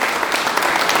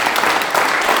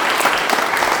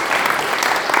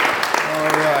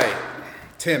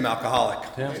Tim, alcoholic.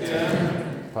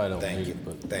 Tim? Probably don't Thank need you. it,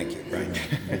 but Thank you. Right.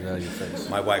 get it out of your face.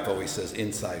 My wife always says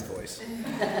inside voice.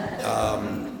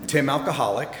 Tim,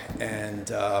 alcoholic,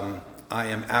 and I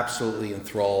am absolutely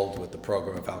enthralled with the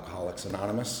program of Alcoholics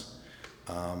Anonymous.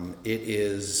 It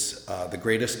is the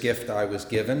greatest gift I was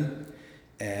given,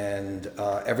 and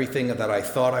everything that I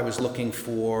thought I was looking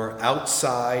for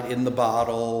outside, in the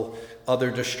bottle, other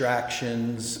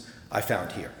distractions, I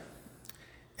found here.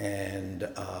 And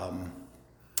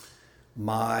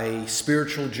my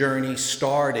spiritual journey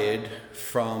started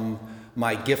from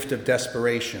my gift of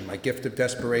desperation. My gift of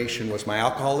desperation was my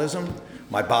alcoholism,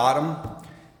 my bottom,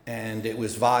 and it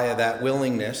was via that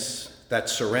willingness, that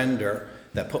surrender,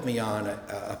 that put me on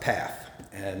a path.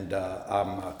 And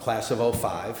I'm a class of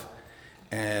 '05,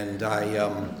 and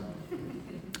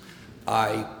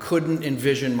I couldn't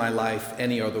envision my life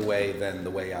any other way than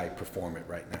the way I perform it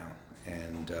right now.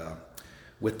 And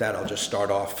with that, I'll just start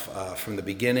off from the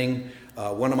beginning.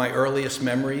 One of my earliest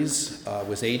memories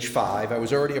was age 5. I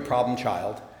was already a problem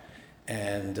child,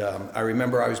 and I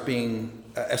remember I was being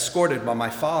escorted by my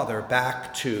father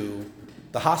back to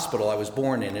the hospital I was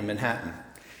born in Manhattan.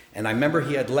 And I remember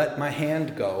he had let my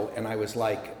hand go, and I was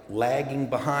like lagging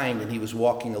behind, and he was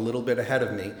walking a little bit ahead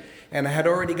of me. And I had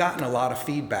already gotten a lot of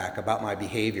feedback about my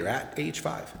behavior at age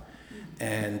 5.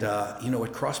 And,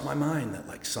 it crossed my mind that,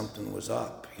 like, something was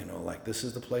up, like, this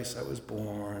is the place I was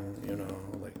born,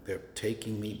 like, they're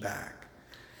taking me back.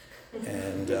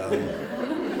 And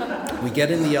we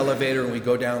get in the elevator and we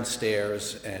go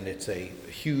downstairs, and it's a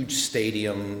huge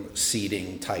stadium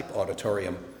seating type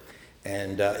auditorium.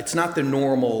 And it's not the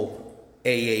normal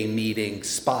AA meeting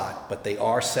spot, but they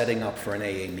are setting up for an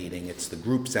AA meeting. It's the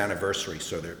group's anniversary,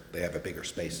 so they have a bigger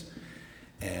space.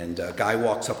 And a guy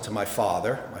walks up to my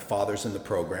father. My father's in the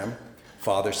program.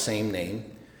 Father, same name.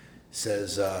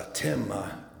 Says, Tim,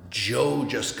 Joe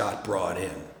just got brought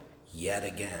in yet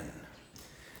again.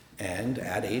 And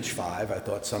at age 5, I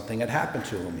thought something had happened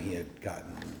to him. He had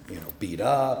gotten, beat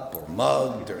up or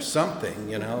mugged or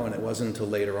something, and it wasn't until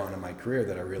later on in my career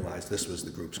that I realized this was the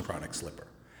group's chronic slipper.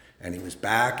 And he was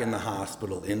back in the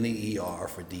hospital, in the ER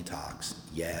for detox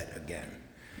yet again.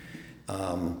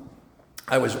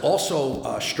 I was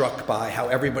also struck by how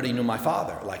everybody knew my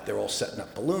father. Like, they're all setting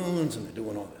up balloons, and they're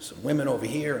doing all this. And women over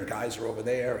here, and guys are over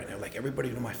there, and they're like, everybody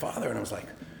knew my father. And I was like,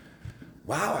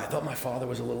 wow, I thought my father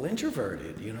was a little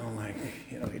introverted, he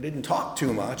didn't talk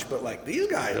too much, but like these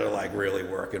guys are like really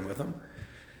working with him.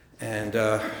 And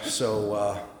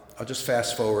so I'll just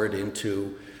fast forward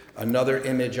into another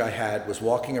image I had was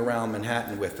walking around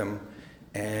Manhattan with him,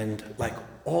 and like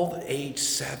all the age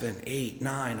 7, 8,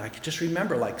 9, I could just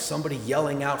remember like somebody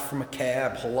yelling out from a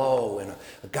cab, hello, and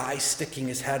a guy sticking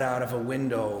his head out of a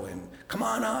window and come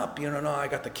on up, no, I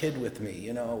got the kid with me,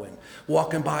 and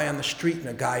walking by on the street and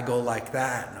a guy go like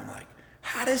that. And I'm like,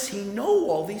 how does he know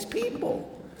all these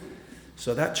people?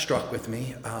 So that struck with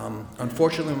me.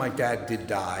 Unfortunately, my dad did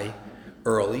die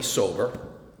early, sober,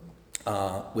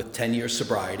 with 10 years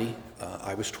sobriety.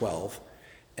 I was 12.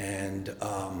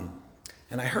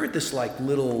 And I heard this like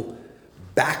little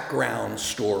background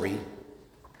story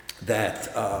that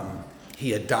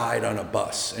he had died on a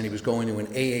bus and he was going to an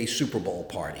AA Super Bowl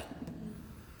party.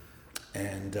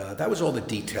 And that was all the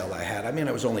detail I had. I mean,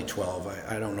 I was only 12.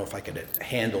 I don't know if I could have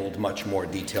handled much more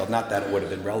detail. Not that it would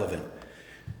have been relevant,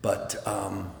 but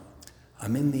I'm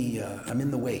in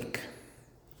the wake.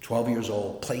 12 years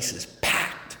old, place is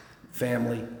packed,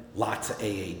 family, lots of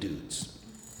AA dudes.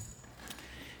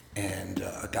 And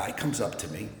a guy comes up to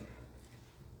me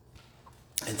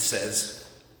and says,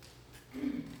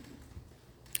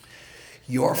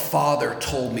 your father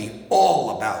told me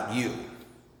all about you,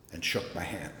 and shook my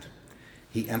hand.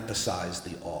 He emphasized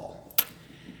the all.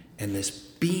 And this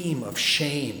beam of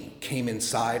shame came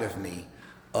inside of me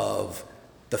of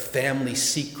the family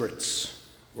secrets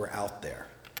were out there.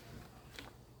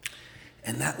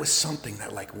 And that was something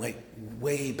that like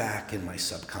way back in my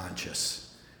subconscious.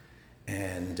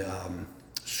 And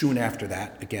soon after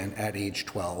that, again, at age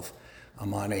 12,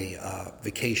 I'm on a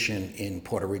vacation in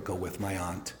Puerto Rico with my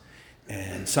aunt.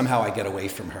 And somehow I get away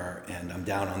from her, and I'm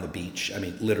down on the beach,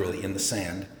 literally in the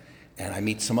sand. And I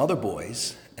meet some other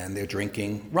boys, and they're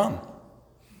drinking rum.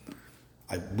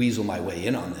 I weasel my way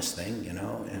in on this thing,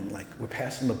 and like we're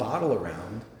passing the bottle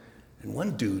around. And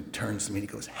one dude turns to me and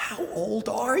he goes, how old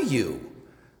are you?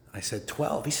 I said,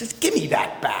 12. He says, give me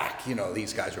that back.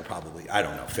 These guys were probably,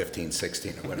 15,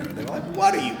 16 or whatever. They were like,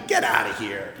 what are you? Get out of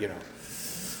here,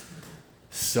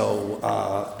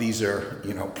 So these are,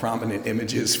 prominent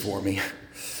images for me.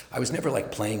 I was never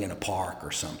like playing in a park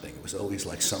or something. It was always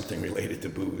like something related to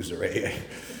booze or AA.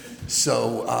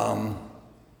 So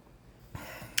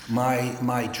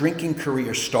my drinking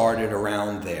career started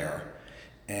around there,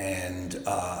 and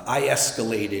I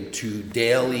escalated to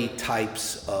daily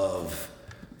types of,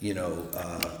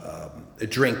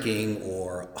 drinking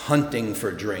or hunting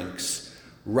for drinks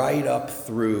right up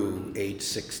through age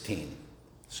 16.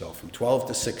 So from 12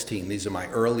 to 16, these are my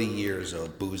early years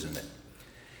of boozing it.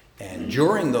 And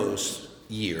during those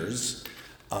years,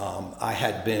 I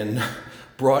had been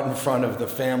brought in front of the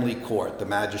family court, the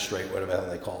magistrate, whatever the hell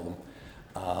they call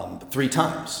them, 3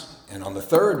 times. And on the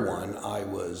third one, I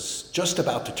was just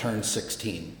about to turn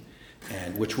 16,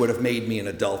 and which would have made me an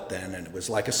adult then, and it was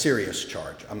like a serious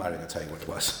charge. I'm not even going to tell you what it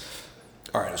was.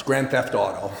 All right, it was grand theft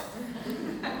auto.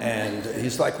 And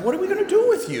he's like, what are we going to do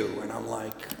with you? And I'm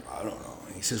like, I don't know.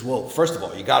 And he says, well, first of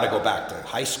all, you got to go back to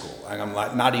high school. And I'm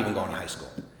like, not even going to high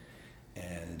school.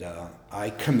 And I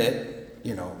commit,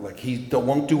 he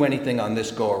won't do anything on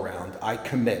this go around. I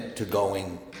commit to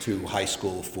going to high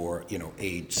school for,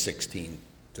 age 16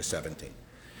 to 17.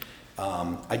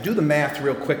 I do the math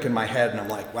real quick in my head, and I'm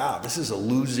like, wow, this is a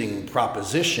losing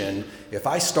proposition. If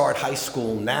I start high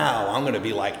school now, I'm going to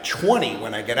be like 20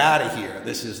 when I get out of here.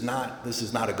 This is not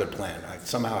a good plan.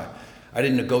 I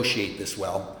didn't negotiate this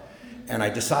well, and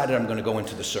I decided I'm going to go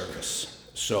into the service.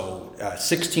 So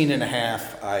 16 and a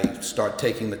half, I start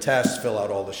taking the test, fill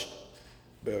out all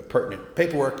the pertinent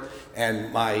paperwork,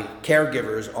 and my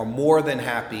caregivers are more than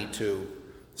happy to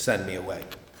send me away.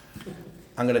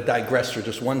 I'm going to digress for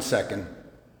just 1 second.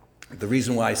 The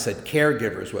reason why I said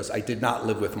caregivers was I did not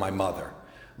live with my mother.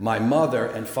 My mother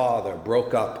and father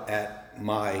broke up at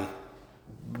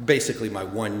basically my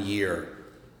 1 year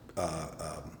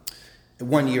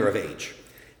of age,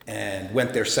 and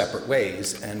went their separate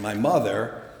ways. And my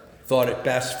mother thought it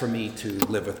best for me to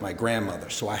live with my grandmother.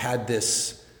 So I had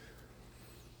this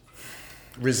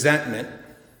resentment.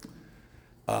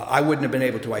 I wouldn't have been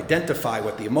able to identify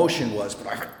what the emotion was, but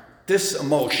I had this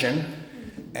emotion,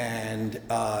 and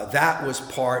that was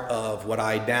part of what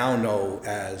I now know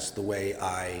as the way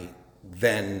I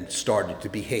then started to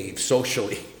behave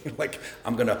socially. Like,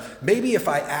 maybe if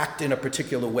I act in a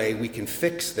particular way, we can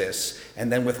fix this.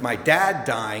 And then with my dad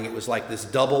dying, it was like this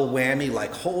double whammy,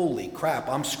 like, holy crap,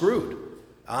 I'm screwed.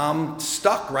 I'm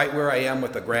stuck right where I am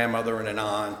with a grandmother and an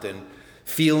aunt, and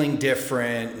feeling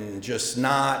different, and just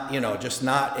not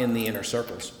in the inner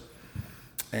circles.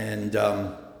 And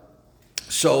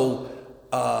so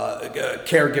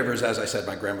caregivers, as I said,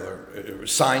 my grandmother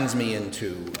signs me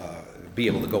into be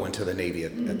able to go into the Navy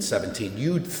at 17.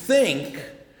 You'd think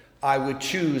I would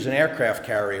choose an aircraft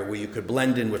carrier where you could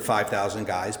blend in with 5,000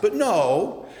 guys, but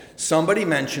no, somebody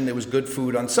mentioned there was good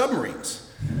food on submarines.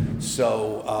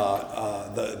 So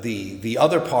the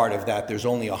other part of that, there's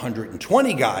only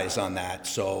 120 guys on that,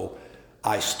 so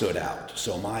I stood out.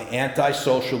 So my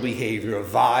antisocial behavior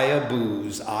via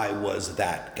booze, I was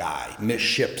that guy. Miss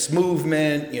ship's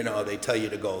movement, they tell you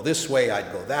to go this way,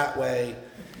 I'd go that way.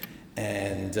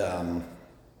 And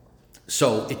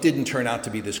so it didn't turn out to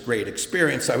be this great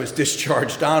experience. I was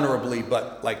discharged honorably,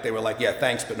 but they were like, yeah,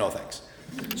 thanks, but no thanks.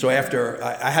 So after,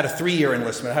 I had a 3-year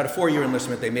enlistment. I had a 4-year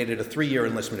enlistment. They made it a 3-year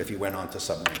enlistment if you went on to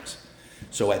submarines.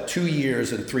 So at 2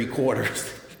 years and 3/4.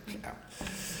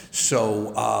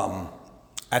 So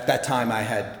at that time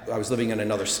I was living in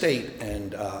another state,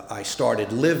 and I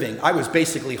started living, I was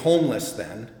basically homeless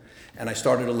then, and I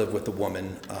started to live with a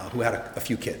woman who had a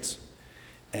few kids.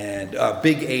 And a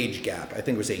big age gap, I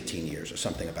think it was 18 years or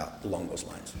something along those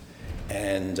lines.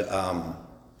 And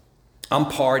I'm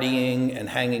partying and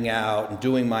hanging out and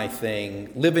doing my thing,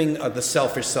 living the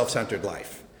selfish, self-centered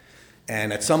life.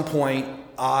 And at some point,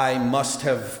 I must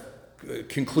have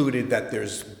concluded that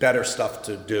there's better stuff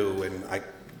to do, and I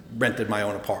rented my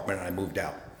own apartment and I moved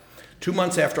out. 2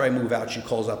 months after I move out, she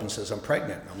calls up and says, I'm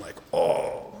pregnant. And I'm like,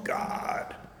 oh,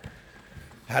 God.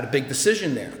 I had a big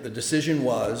decision there. The decision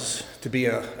was to be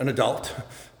an adult,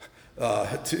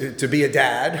 to be a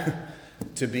dad,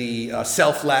 to be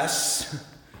selfless,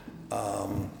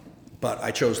 but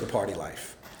I chose the party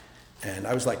life. And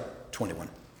I was like 21.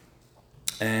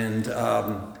 And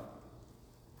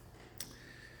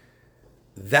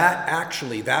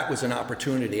that was an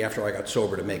opportunity after I got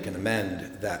sober to make an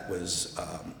amend that was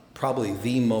probably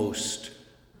the most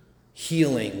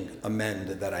healing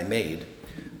amend that I made.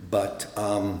 But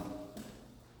I'm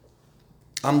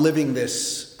living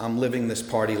this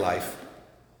party life,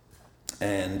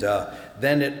 and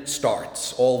then it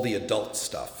starts, all the adult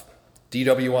stuff.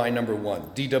 DWI number 1,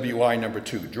 DWI number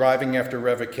 2, driving after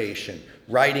revocation,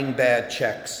 writing bad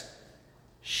checks,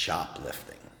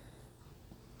 shoplifting.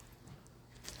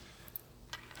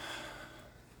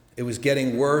 It was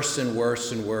getting worse and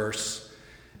worse and worse,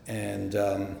 and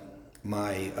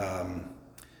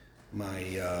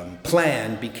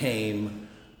plan became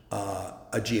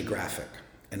a geographic.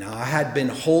 And I had been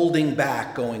holding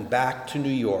back going back to New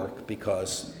York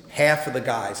because half of the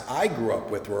guys I grew up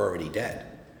with were already dead.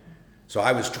 So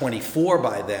I was 24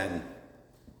 by then.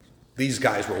 These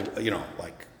guys were,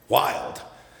 like wild.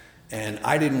 And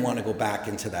I didn't want to go back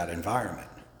into that environment.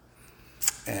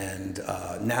 And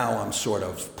now I'm sort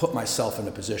of put myself in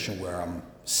a position where I'm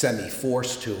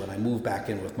semi-forced to, and I moved back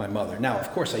in with my mother. Now,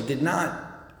 of course, I did not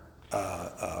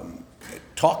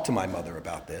talk to my mother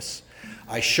about this.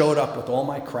 I showed up with all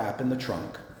my crap in the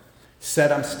trunk,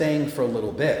 said I'm staying for a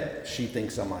little bit. She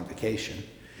thinks I'm on vacation.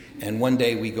 And one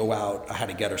day we go out, I had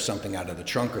to get her something out of the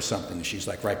trunk or something, and she's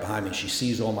like right behind me, and she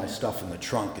sees all my stuff in the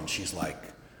trunk, and she's like,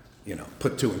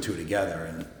 put two and two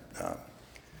together and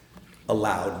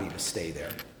allowed me to stay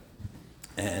there.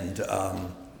 And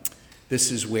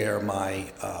this is where my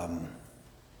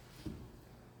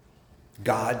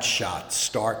God shots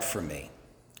start for me.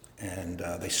 And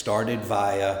they started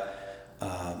via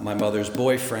my mother's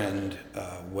boyfriend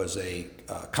was a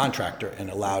contractor and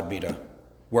allowed me to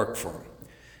work for him.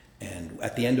 And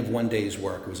at the end of one day's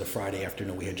work, it was a Friday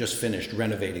afternoon, we had just finished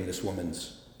renovating this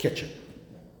woman's kitchen.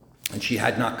 And she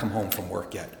had not come home from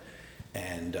work yet.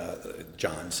 And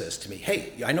John says to me,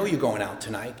 hey, I know you're going out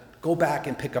tonight. Go back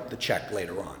and pick up the check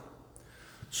later on.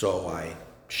 So I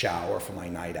shower for my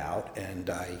night out, and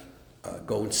I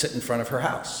go and sit in front of her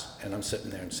house. And I'm sitting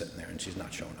there, and she's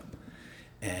not showing up.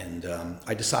 And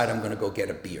I decide I'm going to go get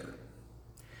a beer.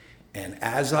 And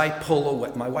as I pull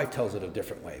away, my wife tells it a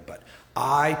different way, but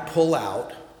I pull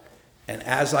out, and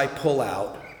as I pull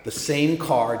out, the same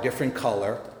car, different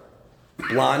color,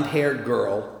 blonde-haired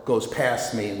girl goes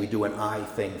past me, and we do an eye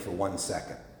thing for 1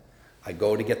 second. I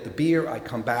go to get the beer, I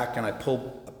come back, and I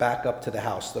pull back up to the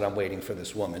house that I'm waiting for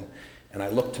this woman, and I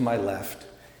look to my left,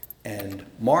 and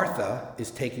Martha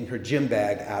is taking her gym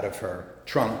bag out of her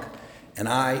trunk, and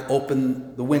I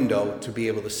open the window to be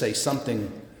able to say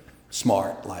something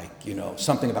smart, like,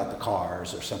 something about the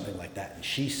cars or something like that. And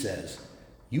she says,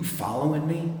 you following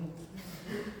me?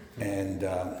 And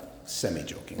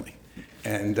semi-jokingly.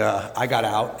 And I got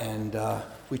out, and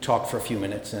we talked for a few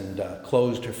minutes and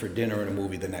closed her for dinner and a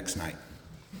movie the next night,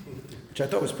 which I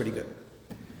thought was pretty good.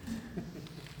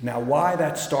 Now, why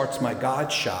that starts my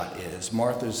God shot is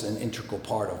Martha's an integral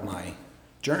part of my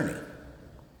journey.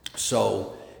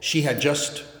 So she had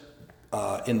just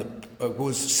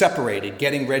was separated,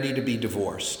 getting ready to be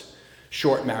divorced.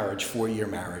 Short marriage, 4-year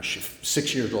marriage,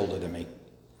 6 years older than me.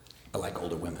 I like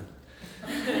older women.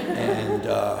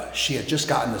 And she had just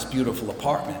gotten this beautiful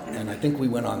apartment, and I think we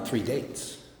went on 3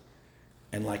 dates.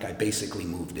 And I basically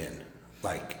moved in.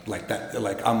 Like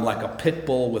that, I'm like a pit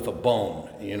bull with a bone,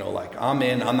 I'm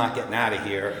in, I'm not getting out of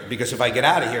here, because if I get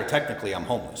out of here, technically I'm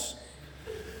homeless.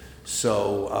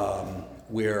 So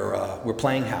we're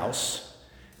playing house.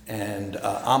 And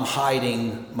I'm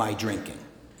hiding my drinking.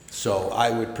 So I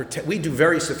would pretend, we do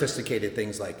very sophisticated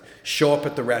things like show up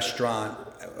at the restaurant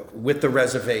with the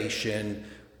reservation,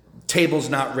 table's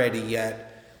not ready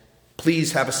yet,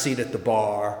 please have a seat at the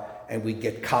bar, and we'd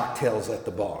get cocktails at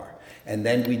the bar. And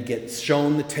then we'd get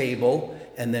shown the table,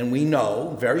 and then we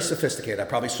know, very sophisticated, I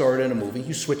probably saw it in a movie,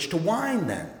 you switch to wine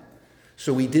then.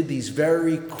 So we did these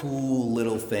very cool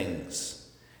little things.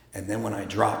 And then when I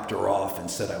dropped her off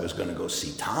and said I was going to go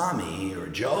see Tommy or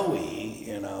Joey,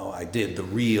 I did the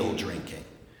real drinking.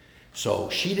 So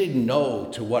she didn't know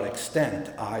to what extent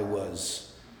I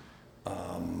was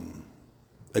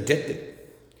addicted.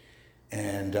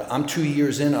 And I'm 2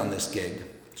 years in on this gig.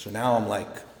 So now I'm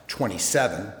like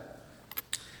 27.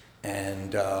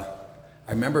 And I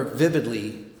remember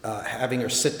vividly having her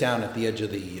sit down at the edge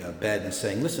of the bed and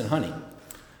saying, listen, honey,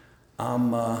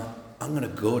 I'm going to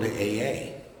go to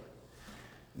AA.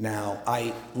 Now,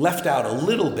 I left out a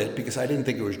little bit because I didn't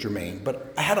think it was germane,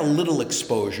 but I had a little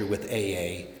exposure with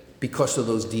AA because of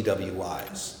those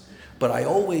DWIs. But I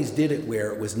always did it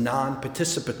where it was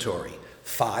non-participatory.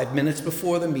 5 minutes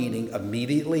before the meeting,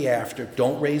 immediately after,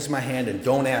 don't raise my hand and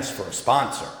don't ask for a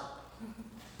sponsor.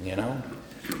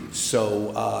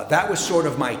 So that was sort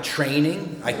of my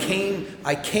training. I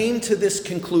came to this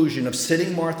conclusion of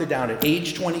sitting Martha down at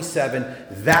age 27.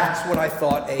 That's what I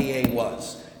thought AA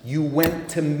was. You went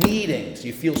to meetings.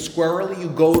 You feel squirrely, you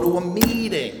go to a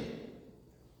meeting.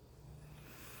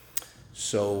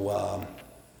 So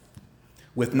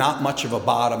with not much of a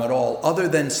bottom at all, other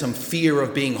than some fear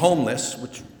of being homeless,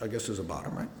 which I guess is a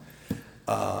bottom, right?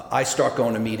 I start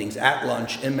going to meetings at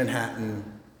lunch in Manhattan,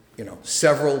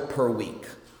 several per week.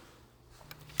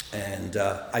 And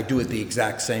I do it the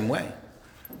exact same way.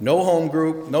 No home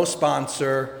group, no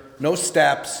sponsor, no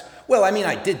steps. Well,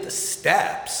 I did the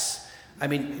steps. I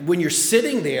mean, when you're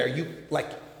sitting there,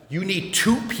 you need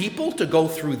two people to go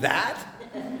through that?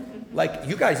 Like,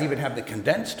 you guys even have the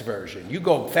condensed version. You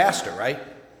go faster, right?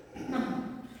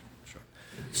 Sure.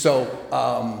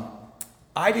 So,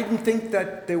 I didn't think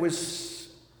that there was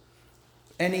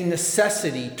any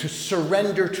necessity to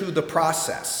surrender to the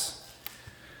process.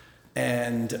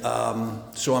 And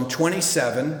so I'm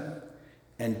 27,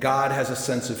 and God has a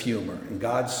sense of humor. And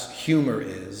God's humor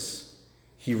is,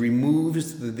 he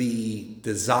removes the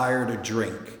desire to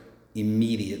drink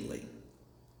immediately.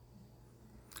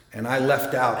 And I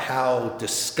left out how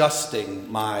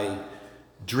disgusting my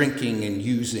drinking and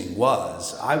using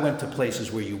was. I went to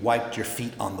places where you wiped your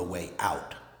feet on the way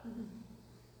out.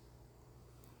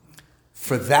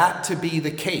 For that to be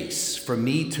the case, for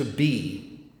me to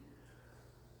be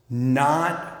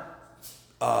not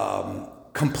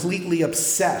completely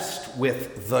obsessed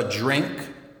with the drink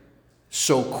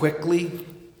so quickly,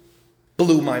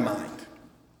 blew my mind.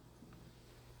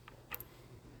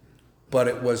 But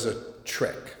it was a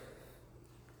trick.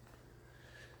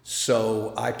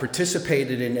 So I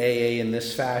participated in AA in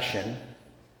this fashion.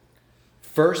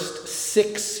 First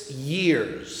 6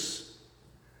 years,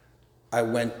 I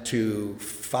went to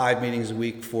 5 meetings a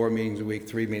week, 4 meetings a week,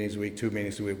 3 meetings a week, 2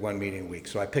 meetings a week, 1 meeting a week.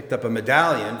 So I picked up a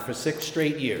medallion for 6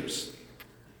 straight years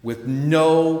with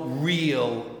no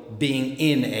real being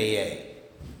in AA.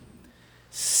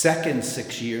 Second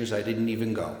 6 years, I didn't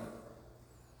even go.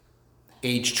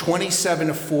 Age 27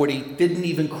 to 40, didn't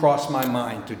even cross my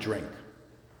mind to drink.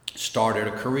 Started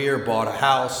a career, bought a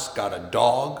house, got a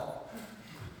dog.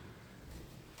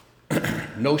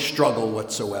 No struggle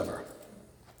whatsoever.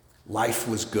 Life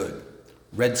was good.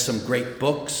 Read some great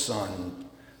books on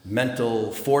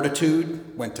mental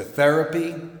fortitude, went to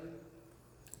therapy,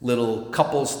 little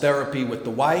couples therapy with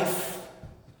the wife,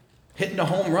 hitting a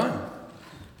home run.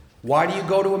 Why do you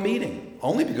go to a meeting?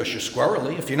 Only because you're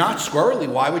squirrely. If you're not squirrely,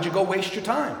 why would you go waste your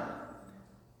time?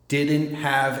 Didn't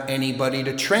have anybody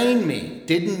to train me.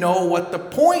 Didn't know what the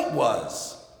point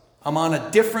was. I'm on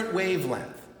a different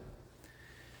wavelength.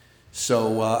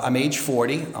 So I'm age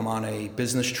 40. I'm on a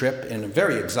business trip in a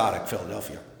very exotic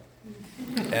Philadelphia.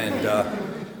 And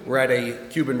we're at a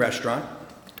Cuban restaurant.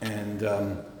 And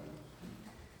a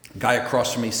guy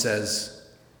across from me says,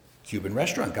 Cuban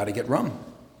restaurant, got to get rum.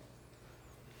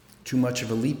 Too much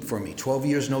of a leap for me. 12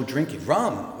 years no drinking.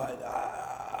 Rum.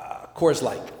 Coors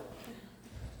Light.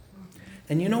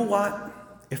 And you know what?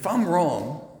 If I'm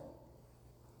wrong,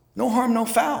 no harm, no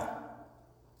foul.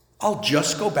 I'll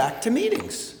just go back to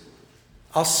meetings.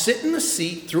 I'll sit in the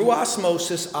seat. Through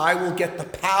osmosis, I will get the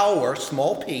power,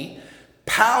 small p,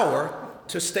 power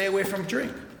to stay away from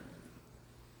drink.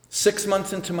 6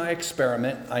 months into my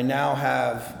experiment, I now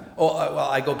have,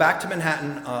 I go back to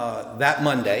Manhattan that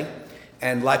Monday,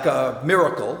 and like a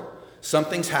miracle,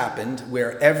 something's happened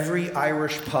where every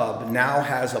Irish pub now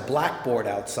has a blackboard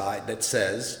outside that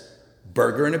says,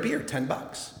 burger and a beer,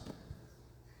 $10.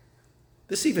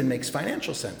 This even makes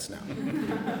financial sense now.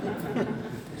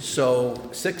 So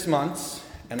 6 months,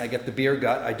 and I get the beer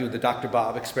gut. I do the Dr.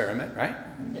 Bob experiment, right?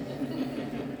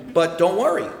 But don't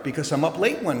worry, because I'm up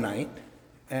late one night,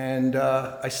 and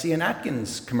I see an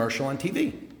Atkins commercial on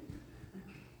TV.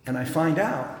 And I find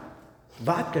out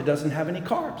vodka doesn't have any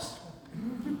carbs.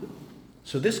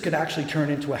 So this could actually turn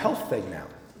into a health thing now.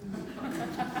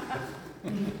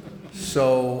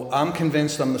 So I'm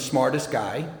convinced I'm the smartest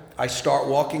guy. I start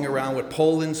walking around with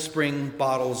Poland Spring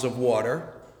bottles of water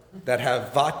that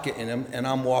have vodka in them, and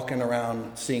I'm walking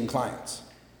around seeing clients.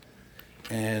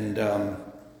 And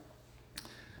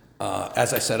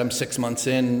as I said, I'm 6 months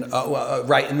in,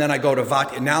 right, and then I go to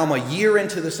vodka. Now I'm a year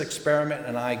into this experiment,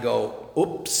 and I go,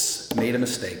 oops, made a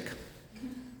mistake.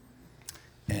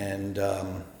 And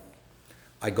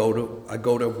I go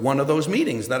to one of those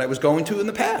meetings that I was going to in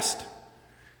the past.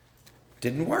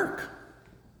 Didn't work.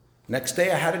 Next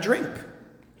day I had a drink.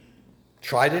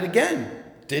 Tried it again.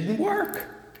 Didn't work.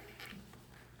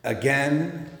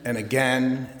 Again and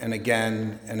again and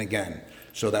again and again.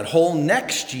 So that whole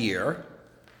next year,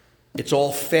 it's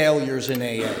all failures in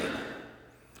AA.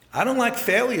 I don't like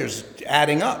failures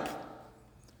adding up.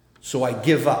 So I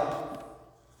give up.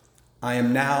 I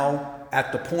am now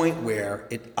at the point where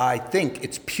I think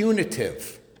it's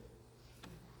punitive.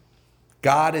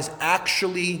 God is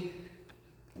actually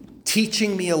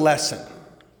teaching me a lesson.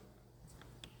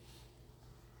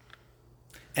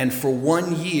 And for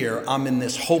 1 year, I'm in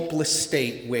this hopeless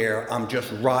state where I'm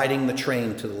just riding the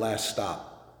train to the last stop.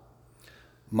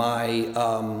 My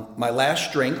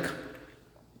last drink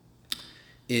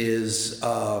is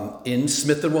in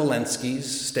Smith & Wolenski's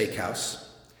steakhouse.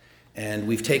 And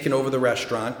we've taken over the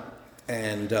restaurant.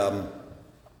 And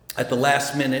At the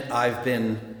last minute, I've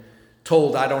been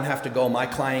told I don't have to go. My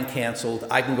client canceled.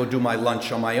 I can go do my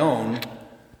lunch on my own,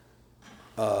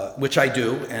 which I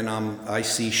do. And I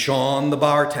see Sean, the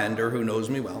bartender, who knows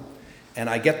me well. And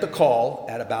I get the call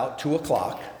at about 2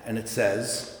 o'clock, and it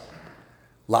says,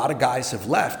 a lot of guys have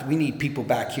left. We need people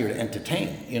back here to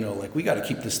entertain. We got to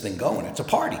keep this thing going. It's a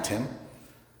party, Tim.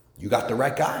 You got the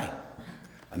right guy.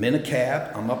 I'm in a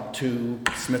cab. I'm up to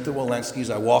Smith & Wollensky's.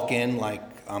 I walk in like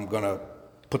I'm going to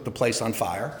put the place on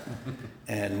fire.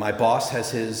 And my boss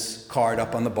has his card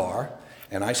up on the bar.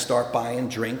 And I start buying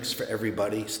drinks for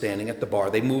everybody standing at the bar.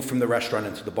 They moved from the restaurant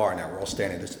into the bar now. We're all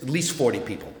standing. There's at least 40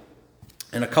 people.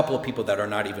 And a couple of people that are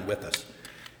not even with us.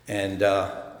 And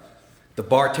the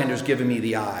bartender's giving me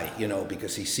the eye,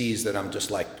 because he sees that I'm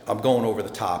just like, I'm going over the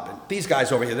top. And these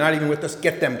guys over here, they're not even with us,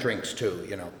 get them drinks too,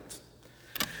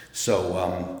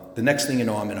 So the next thing you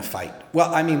know, I'm in a fight.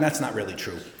 Well, I mean, that's not really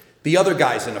true. The other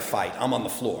guy's in a fight. I'm on the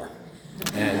floor.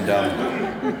 And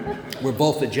we're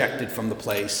both ejected from the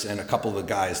place. And a couple of the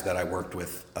guys that I worked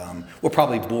with were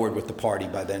probably bored with the party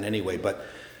by then anyway. But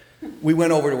we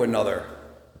went over to another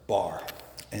bar.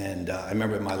 And I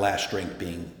remember my last drink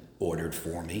being ordered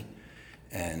for me.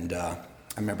 And I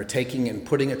remember taking it and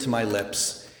putting it to my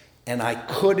lips. And I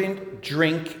couldn't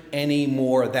drink any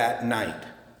more that night.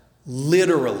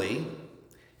 Literally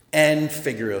and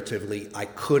figuratively, I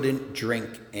couldn't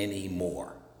drink any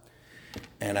more.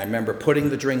 And I remember putting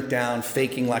the drink down,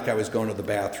 faking like I was going to the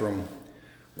bathroom,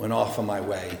 went off on my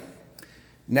way.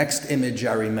 Next image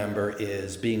I remember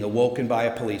is being awoken by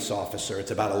a police officer.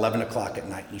 It's about 11 o'clock at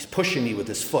night. He's pushing me with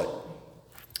his foot.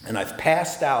 And I've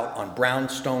passed out on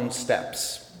brownstone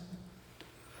steps.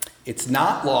 It's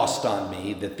not lost on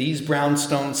me that these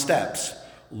brownstone steps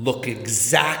look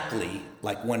exactly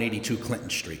like 182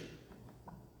 Clinton Street.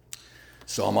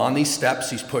 So I'm on these steps.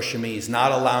 He's pushing me. He's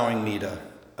not allowing me to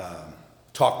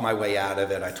talk my way out of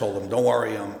it. I told him, don't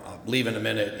worry, I'm leaving in a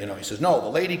minute. He says, no, the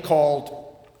lady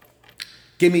called.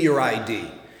 Give me your ID.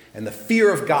 And the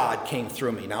fear of God came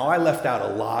through me. Now, I left out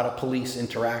a lot of police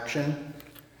interaction.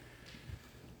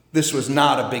 This was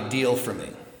not a big deal for me.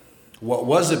 What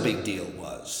was a big deal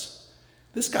was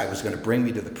this guy was going to bring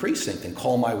me to the precinct and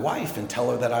call my wife and tell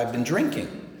her that I've been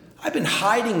drinking. I've been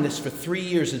hiding this for 3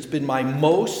 years. It's been my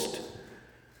most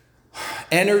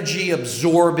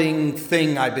energy-absorbing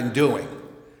thing I've been doing.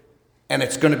 And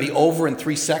it's going to be over in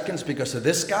 3 seconds because of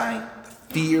this guy? The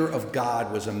fear of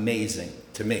God was amazing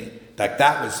to me. That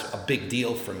was a big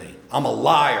deal for me. I'm a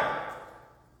liar.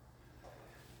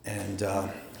 And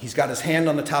he's got his hand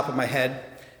on the top of my head,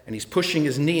 and he's pushing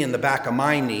his knee in the back of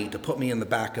my knee to put me in the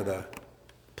back of the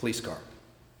police car.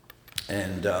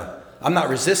 And I'm not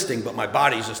resisting, but my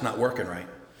body's just not working right.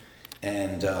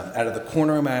 And out of the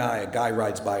corner of my eye, a guy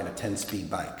rides by in a 10-speed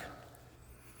bike.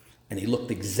 And he looked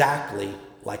exactly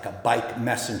like a bike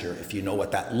messenger, if you know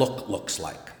what that look looks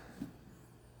like.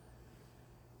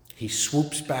 He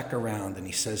swoops back around and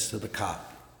he says to the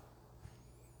cop,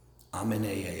 I'm in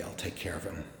AA, I'll take care of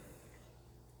him.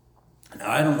 Now,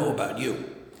 I don't know about you,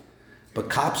 but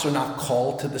cops are not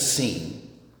called to the scene.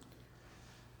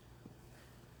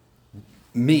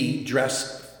 Me,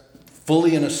 dressed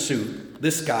fully in a suit.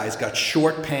 This guy's got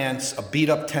short pants, a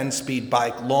beat-up 10-speed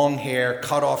bike, long hair,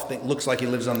 cut off thing, looks like he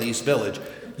lives on the East Village.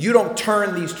 You don't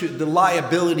turn these two, the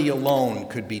liability alone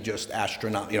could be just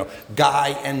astronomical.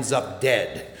 Guy ends up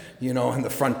dead, on the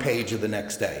front page of the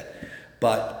next day.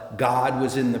 But God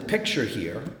was in the picture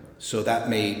here, so that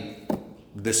made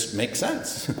this make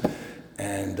sense.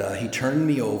 And he turned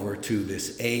me over to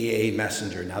this AA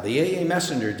messenger. Now, the AA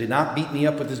messenger did not beat me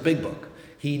up with his big book.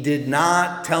 He did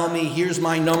not tell me, here's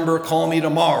my number, call me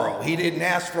tomorrow. He didn't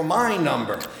ask for my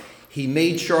number. He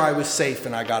made sure I was safe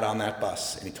and I got on that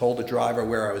bus. And he told the driver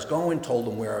where I was going, told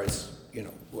him where I was,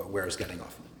 where I was getting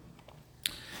off.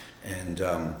 And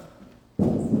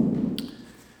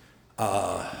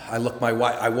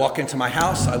I walk into my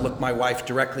house, I look my wife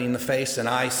directly in the face, and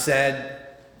I said,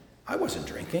 I wasn't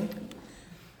drinking.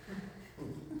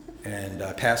 And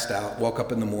I passed out, woke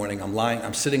up in the morning,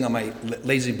 I'm sitting on my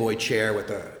lazy boy chair with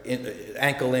an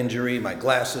ankle injury, my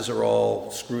glasses are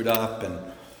all screwed up, and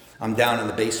I'm down in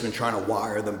the basement trying to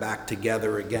wire them back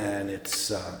together again. It's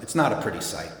not a pretty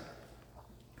sight.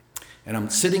 And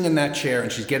I'm sitting in that chair,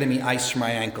 and she's getting me ice for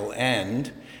my ankle,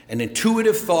 and an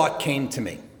intuitive thought came to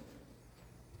me.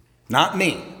 Not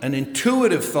me, an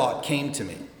intuitive thought came to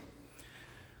me,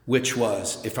 which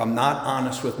was, if I'm not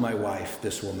honest with my wife,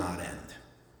 this will not end.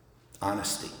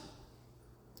 Honesty.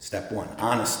 Step one,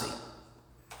 honesty.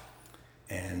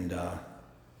 And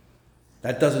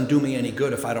that doesn't do me any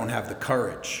good if I don't have the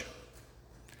courage.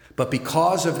 But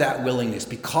because of that willingness,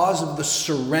 because of the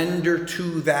surrender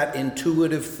to that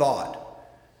intuitive thought,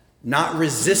 not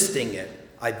resisting it,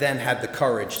 I then had the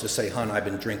courage to say, hon, I've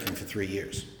been drinking for 3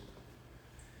 years.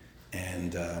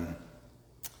 And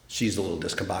she's a little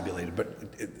discombobulated,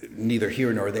 but neither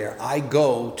here nor there. I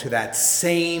go to that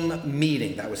same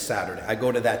meeting, that was Saturday. I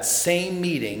go to that same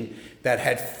meeting that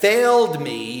had failed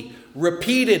me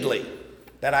repeatedly,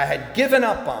 that I had given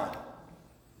up on.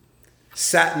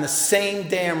 Sat in the same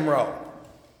damn row.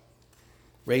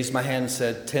 Raised my hand and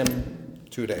said, Tim,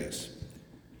 2 days.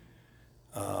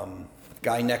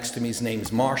 Guy next to me, his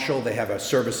name's Marshall. They have a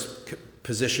service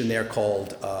position there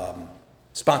called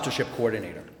sponsorship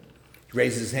coordinator. He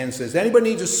raises his hand and says,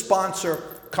 anybody needs a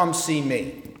sponsor, come see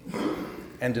me.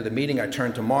 End of the meeting, I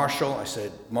turned to Marshall. I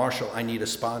said, Marshall, I need a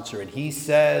sponsor. And he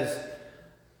says,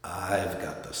 I've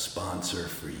got the sponsor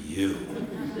for you.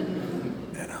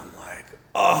 And I'm like,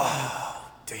 oh,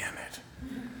 damn it.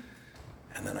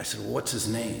 And then I said, well, what's his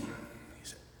name? He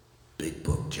said, Big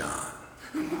Book John.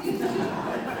 You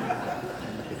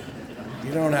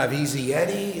don't have Easy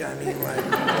Eddie? I mean, like,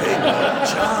 Big Book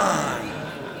John.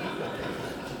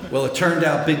 Well, it turned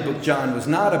out Big Book John was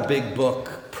not a big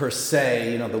book per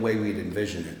se, the way we'd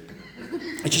envisioned it.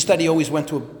 It's just that he always went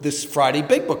to this Friday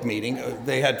Big Book meeting.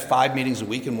 They had 5 meetings a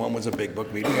week, and one was a Big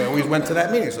Book meeting. I always went to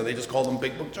that meeting, so they just called him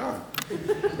Big Book John.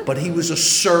 But he was a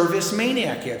service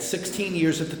maniac. He had 16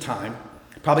 years at the time,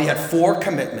 probably had 4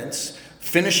 commitments,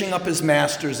 finishing up his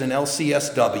master's in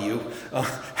LCSW,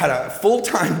 had a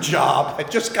full-time job, had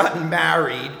just gotten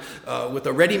married with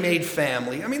a ready-made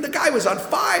family. I mean, the guy was on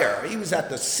fire. He was at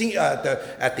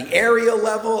the area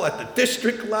level, at the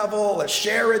district level, at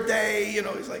share a day.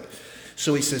 He's like.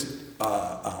 So he says,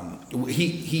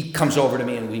 he comes over to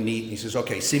me and we meet. And he says,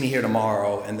 okay, see me here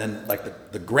tomorrow. And then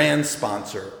like the grand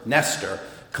sponsor, Nestor,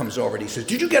 comes over and he says,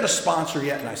 did you get a sponsor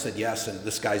yet? And I said, yes. And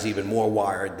this guy's even more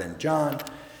wired than John.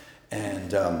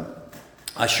 And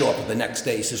I show up the next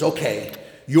day. He says, okay,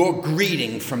 you're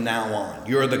greeting from now on.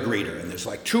 You're the greeter. And there's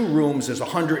like 2 rooms. There's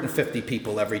 150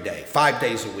 people every day, 5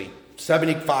 days a week.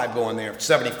 75 going there,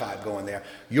 75 going there.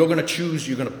 You're going to choose,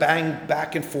 you're going to bang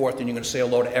back and forth, and you're going to say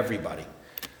hello to everybody.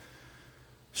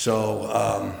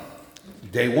 So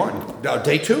day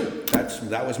 2,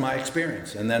 that was my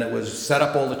experience. And then it was set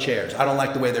up all the chairs. I don't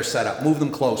like the way they're set up. Move them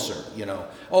closer,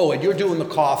 Oh, and you're doing the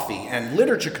coffee and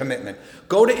literature commitment.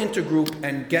 Go to Intergroup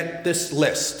and get this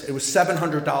list. It was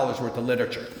 $700 worth of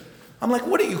literature. I'm like,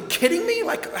 what, are you kidding me?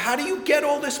 Like, how do you get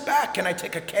all this back? Can I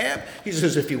take a cab? He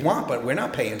says, if you want, but we're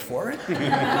not paying for it. So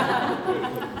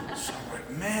I'm like,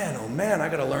 man, oh man, I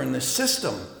got to learn this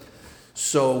system.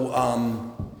 So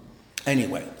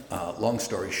anyway, long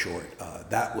story short,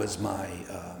 that was my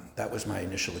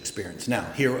initial experience. Now,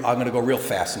 here, I'm going to go real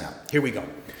fast now. Here we go.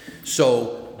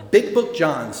 So Big Book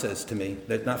John says to me,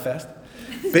 that's not fast?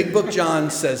 Big Book John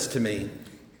says to me,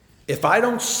 if I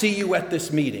don't see you at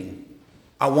this meeting,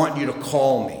 I want you to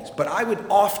call me. But I would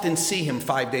often see him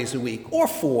 5 days a week or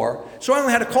 4. So I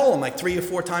only had to call him like 3 or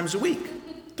 4 times a week.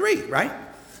 3, right?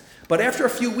 But after a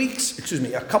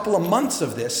couple of months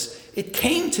of this, it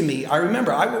came to me. I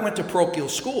remember I went to parochial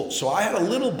school. So I had a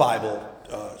little Bible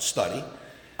study.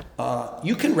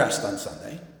 You can rest on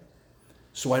Sunday.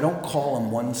 So I don't call him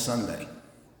one Sunday.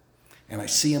 And I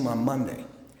see him on Monday.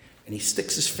 And he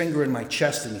sticks his finger in my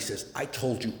chest and he says, I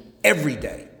told you every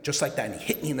day. Just like that, and he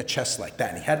hit me in the chest like that,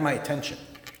 and he had my attention.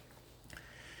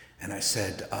 And I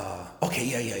said, okay,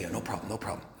 yeah, no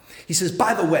problem. He says,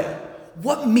 by the way,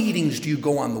 what meetings do you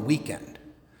go on the weekend?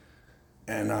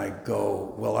 And I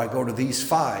go, well, I go to these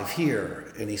 5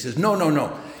 here. And he says,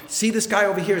 no. See this guy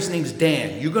over here, his name's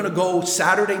Dan. You're going to go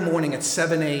Saturday morning at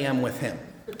 7 a.m. with him.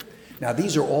 Now,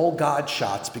 these are all God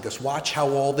shots, because watch how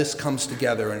all this comes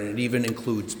together, and it even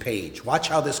includes Paige. Watch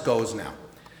how this goes now.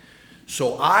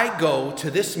 So I go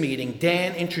to this meeting.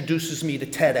 Dan introduces me to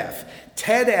Ted F.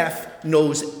 Ted F.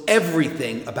 knows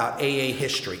everything about AA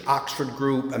history. Oxford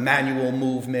Group, Emmanuel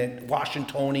Movement,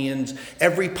 Washingtonians,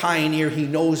 every pioneer. He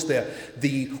knows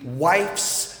the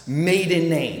wife's maiden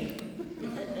name.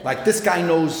 Like this guy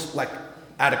knows like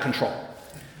out of control.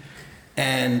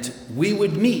 And we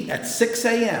would meet at 6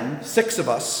 a.m., 6 of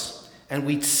us, and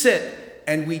we'd sit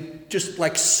and we'd just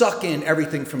like suck in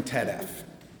everything from Ted F.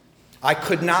 I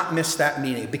could not miss that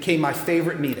meeting. It became my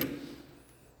favorite meeting.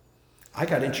 I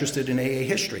got interested in AA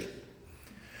history.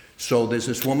 So there's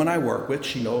this woman I work with.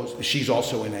 She knows, she's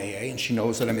also in AA, and she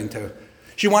knows that I'm into,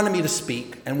 she wanted me to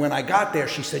speak. And when I got there,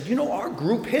 she said, our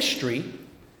group history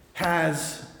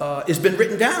has been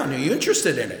written down. Are you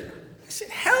interested in it? I said,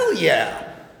 hell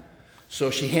yeah. So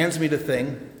she hands me the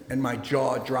thing, and my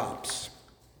jaw drops.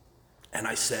 And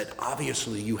I said,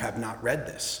 obviously you have not read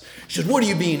this. She says, what do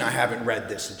you mean I haven't read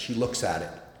this? And she looks at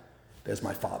it. There's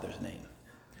my father's name.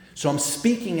 So I'm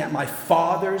speaking at my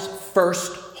father's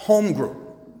first home group.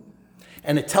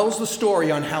 And it tells the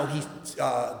story on how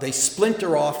they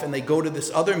splinter off and they go to this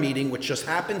other meeting, which just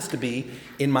happens to be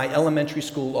in my elementary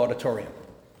school auditorium.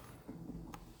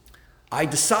 I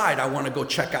decide I want to go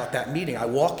check out that meeting. I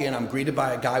walk in, I'm greeted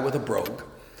by a guy with a brogue.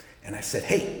 And I said,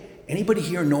 hey, anybody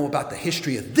here know about the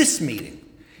history of this meeting?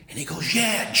 And he goes,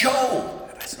 yeah, Joe.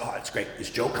 And I said, oh, that's great.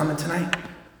 Is Joe coming tonight?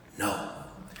 No.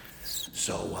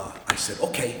 So I said,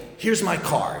 okay, here's my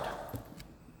card.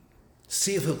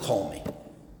 See if he'll call me.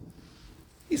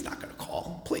 He's not going to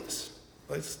call, please.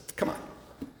 Come on.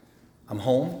 I'm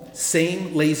home,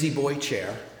 same lazy boy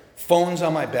chair, phone's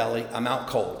on my belly, I'm out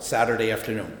cold, Saturday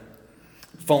afternoon.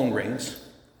 Phone rings.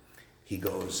 He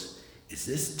goes, is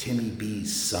this Timmy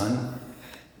B's son?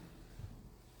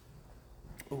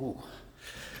 Ooh,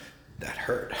 that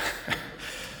hurt.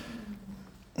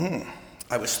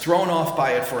 I was thrown off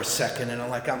by it for a second, and I'm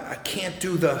like, I can't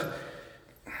do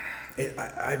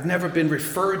I've never been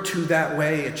referred to that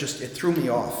way. It threw me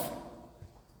off.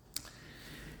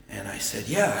 And I said,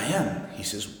 yeah, I am. He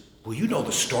says, well, you know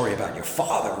the story about your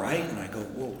father, right? And I go,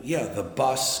 well, yeah, the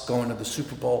bus going to the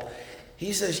Super Bowl.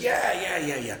 He says,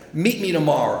 yeah. Meet me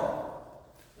tomorrow.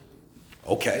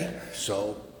 Okay,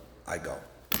 so I go.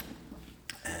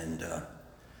 And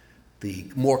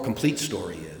the more complete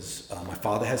story is, my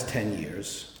father has 10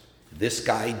 years. This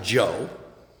guy, Joe,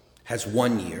 has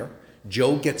 1 year.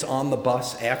 Joe gets on the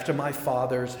bus after my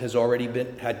father's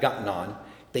had gotten on.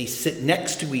 They sit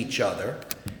next to each other.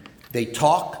 They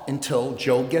talk until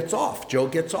Joe gets off.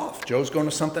 Joe's going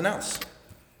to something else.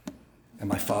 And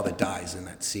my father dies in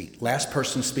that seat. Last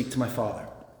person to speak to my father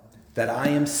that I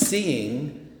am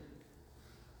seeing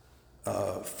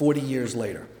 40 years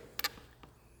later.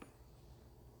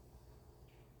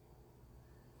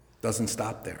 Doesn't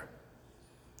stop there.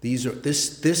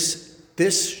 This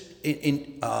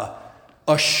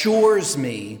assures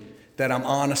me that I'm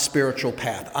on a spiritual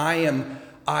path. I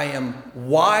am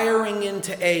wiring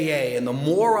into AA, and the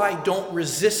more I don't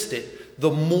resist it,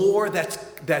 the more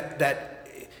that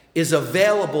is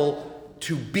available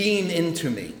to beam into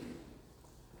me.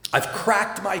 I've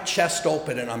cracked my chest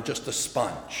open, and I'm just a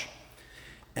sponge.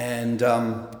 And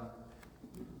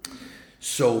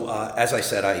so, as I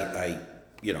said, I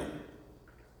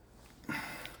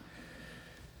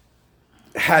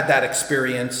had that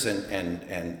experience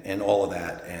and all of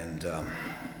that, and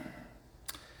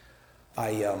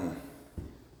I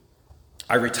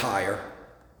retire.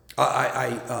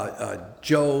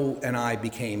 Joe and I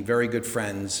became very good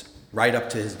friends right up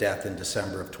to his death in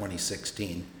December of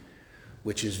 2016,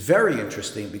 which is very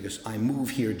interesting because I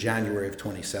moved here January of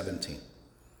 2017.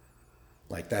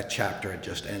 Like that chapter had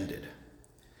just ended.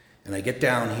 And I get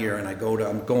down here and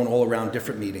I'm going all around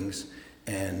different meetings.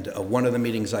 And one of the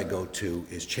meetings I go to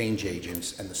is Change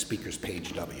Agents, and the speaker's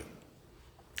Paige W.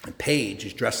 And Paige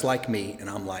is dressed like me, and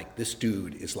I'm like, this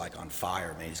dude is like on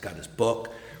fire, man. He's got his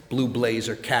book, blue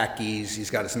blazer, khakis. He's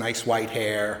got his nice white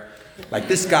hair. Like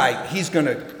this guy,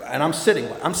 and I'm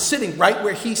sitting right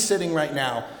where he's sitting right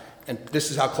now. And this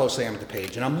is how close I am to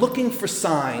Paige. And I'm looking for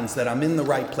signs that I'm in the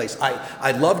right place.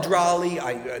 I loved Raleigh.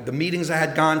 The meetings I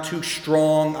had gone to,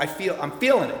 strong. I'm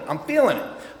feeling it.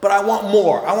 But I want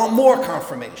more. I want more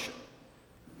confirmation.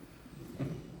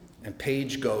 And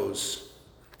Paige tells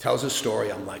his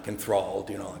story. I'm like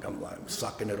enthralled, like I'm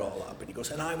sucking it all up. And he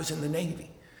goes, and I was in the Navy.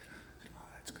 I said, oh,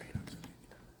 that's great.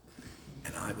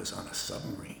 And I was on a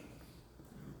submarine.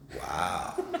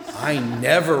 Wow. I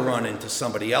never run into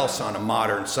somebody else on a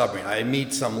modern submarine. I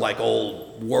meet some like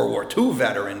old World War II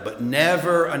veteran, but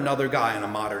never another guy on a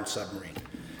modern submarine.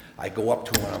 I go up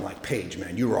to him and I'm like, Paige,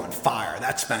 man, you were on fire.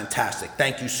 That's fantastic.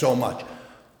 Thank you so much.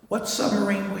 What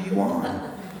submarine were you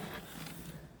on?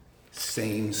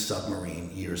 Same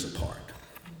submarine, years apart.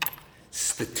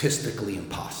 Statistically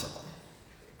impossible.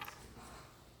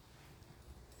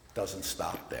 Doesn't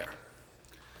stop there.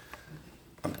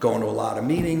 I'm going to a lot of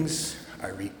meetings.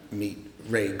 I meet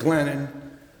Ray Glennon.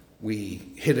 We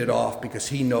hit it off because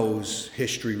he knows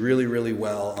history really, really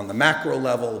well on the macro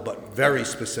level, but very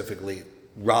specifically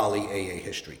Raleigh AA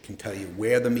history. Can tell you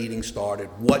where the meeting started,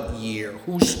 what year,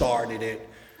 who started it,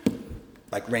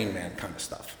 like Rain Man kind of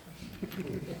stuff.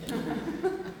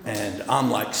 And I'm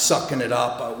like sucking it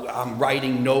up. I'm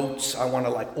writing notes. I want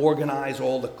to like organize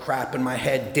all the crap in my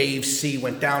head. Dave C.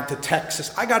 went down to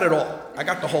Texas. I got it all. I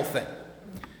got the whole thing.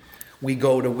 We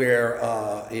go to where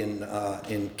in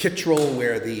Kittrell,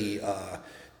 where the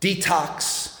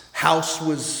detox house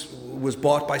was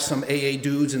bought by some AA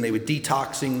dudes, and they were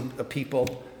detoxing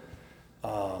people.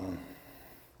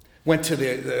 Went to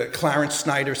the Clarence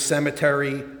Snyder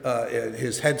Cemetery,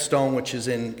 his headstone, which is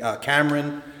in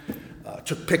Cameron.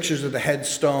 Took pictures of the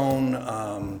headstone.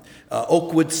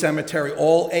 Oakwood Cemetery,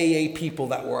 all AA people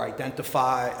that were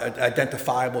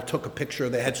identifiable took a picture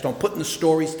of the headstone, putting the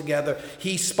stories together.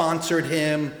 He sponsored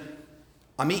him.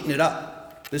 I'm eating it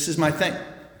up. This is my thing.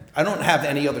 I don't have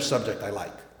any other subject I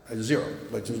like. Zero.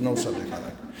 Like, there's no subject I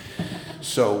like.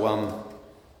 So,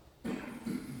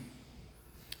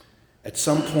 at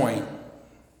some point,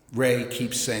 Ray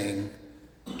keeps saying,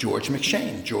 George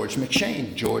McShane, George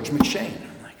McShane, George McShane.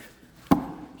 I'm like,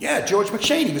 yeah, George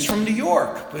McShane, he was from New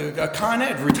York, Con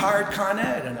Ed, retired Con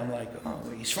Ed. And I'm like, oh,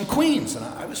 he's from Queens. And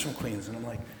I was from Queens. And I'm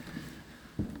like,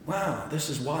 wow, this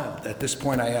is wild. At this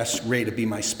point, I asked Ray to be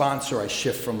my sponsor. I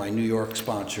shift from my New York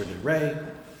sponsor to Ray.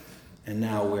 And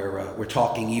now we're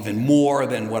talking even more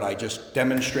than what I just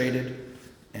demonstrated.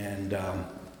 And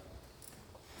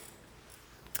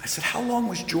I said, how long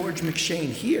was George McShane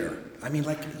here? I mean,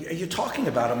 like, you're talking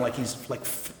about him like he's like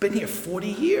been here 40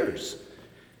 years.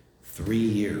 3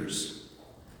 years.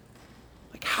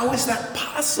 Like, how is that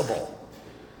possible?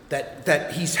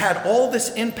 That he's had all this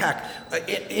impact.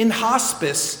 In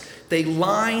hospice, they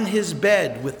line his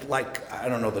bed with, like, I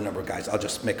don't know the number of guys, I'll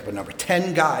just make up a number,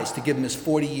 10 guys to give him his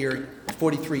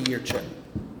 43-year chip.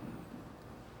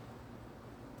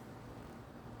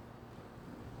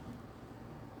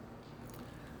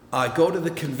 I go to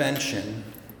the convention,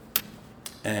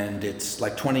 and it's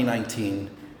like 2019,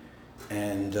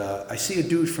 and I see a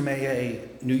dude from AA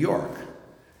New York.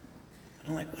 And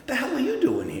I'm like, what the hell are you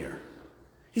doing here?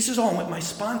 He says, oh, I'm with my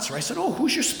sponsor. I said, oh,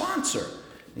 who's your sponsor?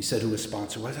 And he said who his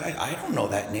sponsor was. I don't know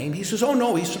that name. He says, oh,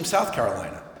 no, he's from South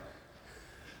Carolina.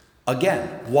 Again,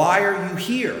 why are you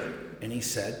here? And he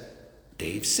said,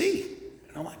 Dave C.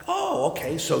 And I'm like, oh,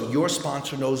 okay, so your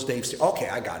sponsor knows Dave C. Okay,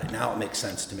 I got it. Now it makes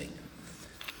sense to me.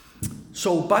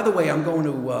 So, by the way, I'm going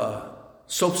to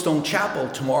Soapstone Chapel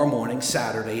tomorrow morning,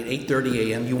 Saturday at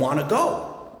 8:30 a.m. You want to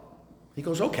go? He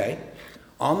goes, okay.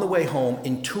 On the way home,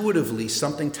 intuitively,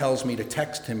 something tells me to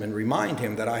text him and remind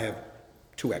him that I have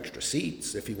 2 extra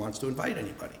seats if he wants to invite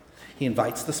anybody. He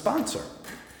invites the sponsor.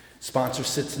 Sponsor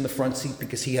sits in the front seat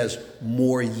because he has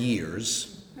more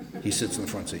years. He sits in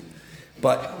the front seat.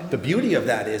 But the beauty of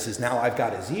that is now I've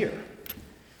got his ear.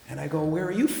 And I go, where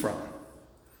are you from?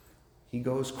 He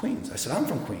goes, Queens. I said, I'm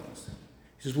from Queens.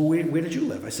 He says, well, where did you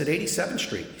live? I said, 87th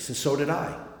Street. He says, so did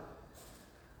I.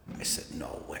 I said,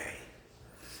 no way.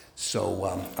 So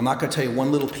I'm not going to tell you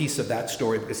one little piece of that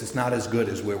story because it's not as good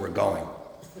as where we're going.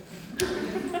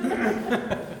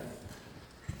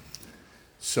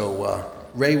 So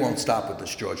Ray won't stop with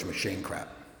this George McShane crap.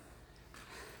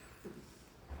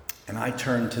 And I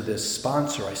turned to this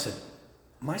sponsor. I said,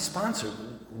 my sponsor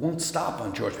won't stop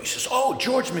on George. He says, oh,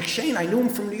 George McShane, I knew him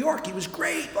from New York. He was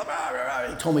great. Blah, blah, blah,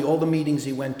 blah. He told me all the meetings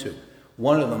he went to.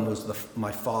 One of them was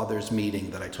my father's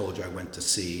meeting that I told you I went to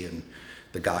see, and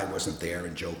the guy wasn't there,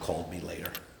 and Joe called me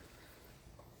later.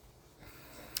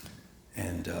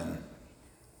 And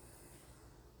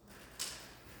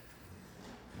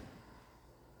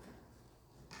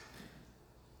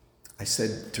I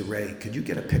said to Ray, could you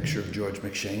get a picture of George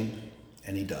McShane?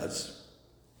 And he does.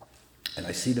 And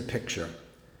I see the picture,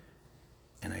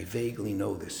 and I vaguely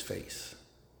know this face.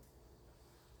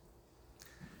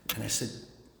 And I said,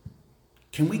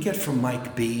 can we get from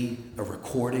Mike B. a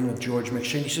recording of George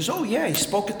McShane? He says, oh yeah, he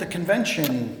spoke at the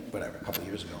convention, whatever, a couple of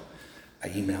years ago. I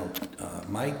emailed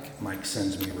Mike. Mike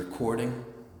sends me a recording.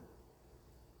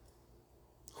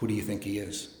 Who do you think he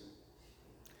is?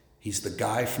 He's the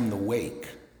guy from the wake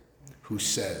who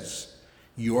says,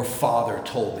 your father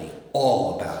told me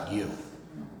all about you.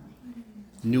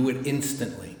 Knew it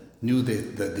instantly, knew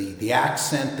the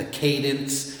accent, the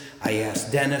cadence. I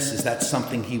asked Dennis, is that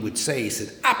something he would say? He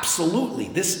said,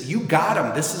 absolutely, you got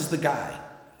him, this is the guy.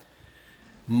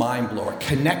 Mind blower,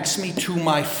 connects me to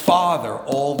my father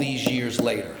all these years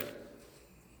later.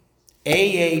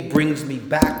 AA brings me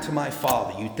back to my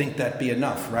father. You'd think that'd be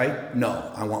enough, right?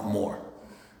 No, I want more.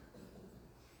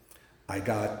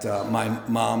 My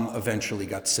mom eventually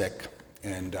got sick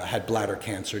and had bladder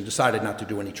cancer and decided not to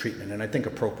do any treatment, and I think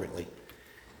appropriately.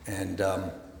 And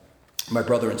my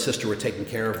brother and sister were taking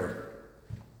care of her,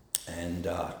 and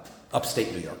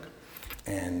upstate New York.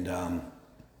 And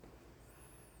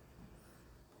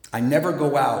I never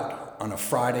go out on a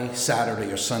Friday, Saturday,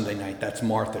 or Sunday night. That's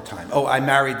Martha time. Oh, I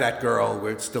married that girl.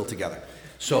 We're still together.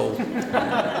 So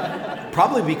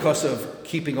probably because of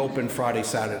keeping open Friday,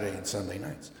 Saturday, and Sunday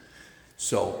nights.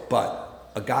 So,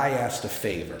 but a guy asked a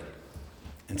favor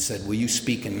and said, will you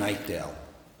speak in Nightdale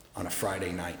on a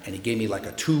Friday night? And he gave me like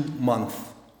a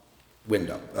 2-month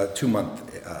window, a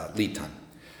 2-month lead time.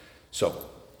 So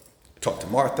talked to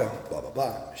Martha, blah, blah,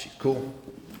 blah. She's cool.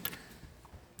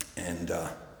 And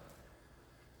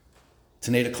it's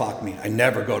an 8 o'clock meeting. I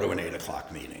never go to an 8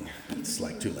 o'clock meeting. It's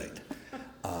like too late.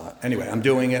 Anyway, I'm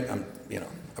doing it.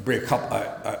 I bring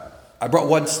I brought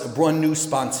one new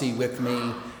sponsee with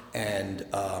me, and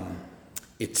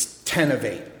it's 10 of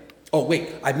 8. Oh, wait,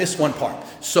 I missed one part.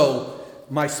 So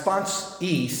my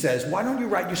sponsee says, why don't you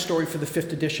write your story for the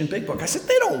 5th edition Big Book? I said,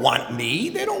 they don't want me.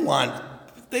 They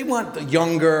want the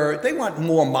younger, they want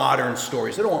more modern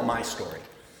stories. They don't want my story.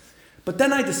 But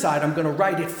then I decide I'm going to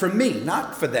write it for me,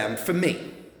 not for them, for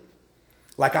me.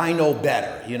 Like I know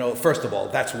better, first of all,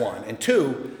 that's one. And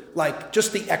two, like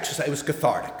just the exercise, it was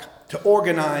cathartic to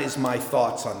organize my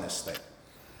thoughts on this thing.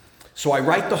 So I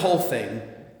write the whole thing.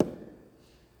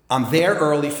 I'm there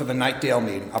early for the Nightdale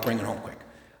meeting. I'll bring it home quick.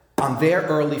 I'm there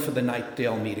early for the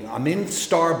Nightdale meeting. I'm in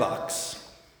Starbucks,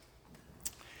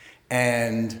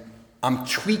 and I'm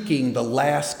tweaking the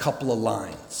last couple of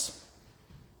lines.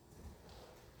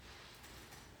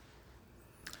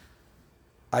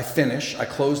 I finish, I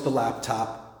close the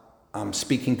laptop, I'm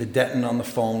speaking to Denton on the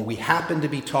phone. We happen to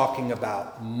be talking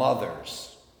about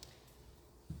mothers.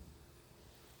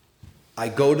 I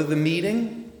go to the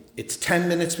meeting, it's 10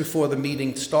 minutes before the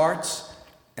meeting starts,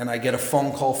 and I get a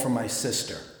phone call from my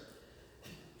sister.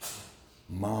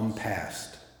 Mom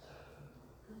passed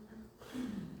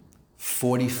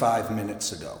 45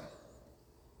 minutes ago.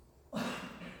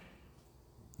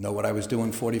 Know what I was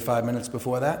doing 45 minutes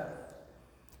before that?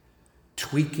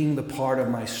 Tweaking the part of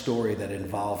my story that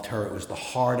involved her. It was the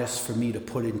hardest for me to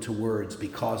put into words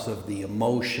because of the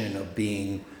emotion of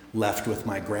being left with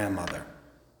my grandmother.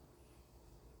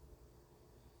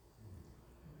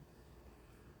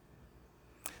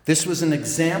 This was an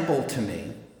example to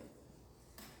me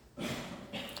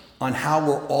on how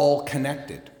we're all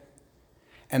connected,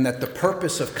 and that the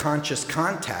purpose of conscious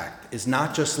contact is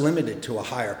not just limited to a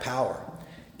higher power.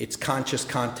 It's conscious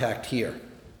contact here.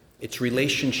 It's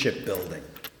relationship building.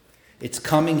 It's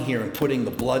coming here and putting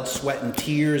the blood, sweat, and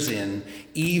tears in,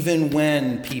 even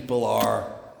when people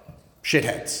are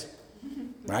shitheads,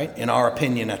 right? In our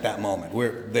opinion at that moment.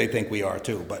 They think we are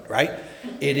too, but right?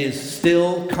 It is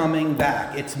still coming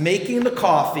back. It's making the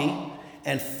coffee,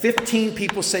 and 15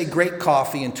 people say great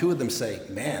coffee, and 2 of them say,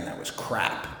 man, that was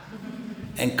crap.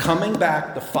 And coming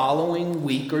back the following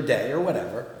week or day or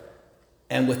whatever,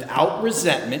 and without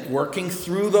resentment, working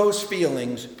through those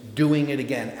feelings, doing it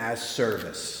again as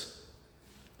service.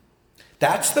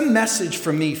 That's the message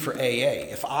for me for AA.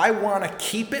 If I want to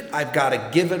keep it, I've got to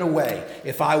give it away.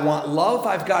 If I want love,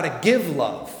 I've got to give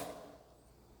love.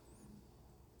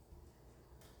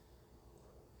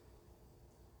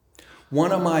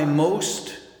 One of my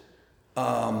most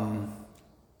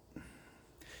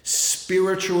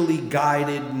spiritually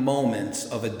guided moments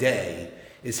of a day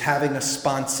is having a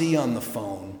sponsee on the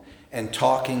phone and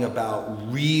talking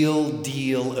about real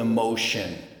deal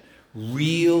emotion,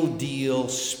 real deal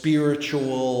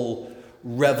spiritual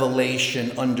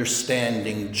revelation,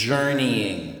 understanding,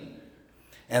 journeying.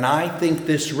 And I think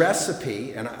this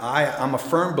recipe, and I'm a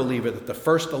firm believer that the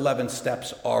first 11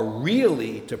 steps are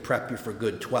really to prep you for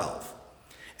good 12.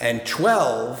 And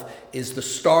 12 is the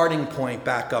starting point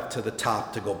back up to the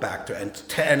top to go back to.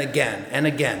 And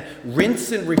again.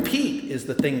 Rinse and repeat is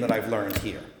the thing that I've learned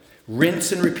here.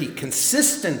 Rinse and repeat.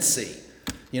 Consistency.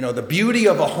 The beauty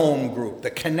of a home group, the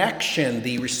connection,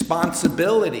 the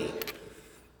responsibility,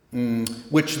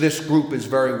 which this group is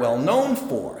very well known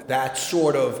for. That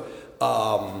sort of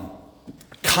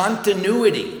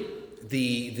continuity,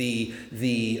 the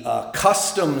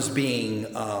customs being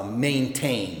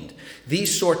maintained.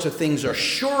 These sorts of things are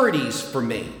sureties for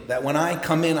me, that when I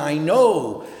come in, I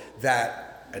know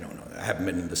that, I don't know, I haven't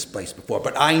been in this place before,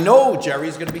 but I know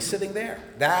Jerry's going to be sitting there.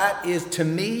 That is, to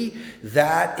me,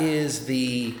 that is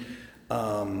the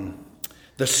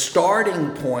starting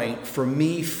point for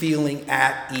me feeling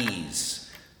at ease.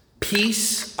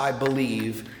 Peace, I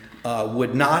believe,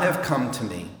 would not have come to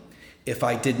me if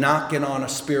I did not get on a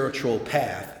spiritual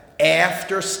path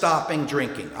after stopping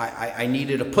drinking. I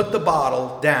needed to put the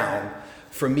bottle down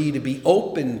for me to be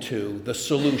open to the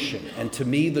solution. And to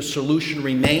me, the solution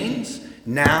remains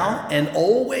now and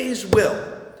always will.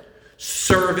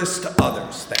 Service to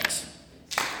others. Thanks.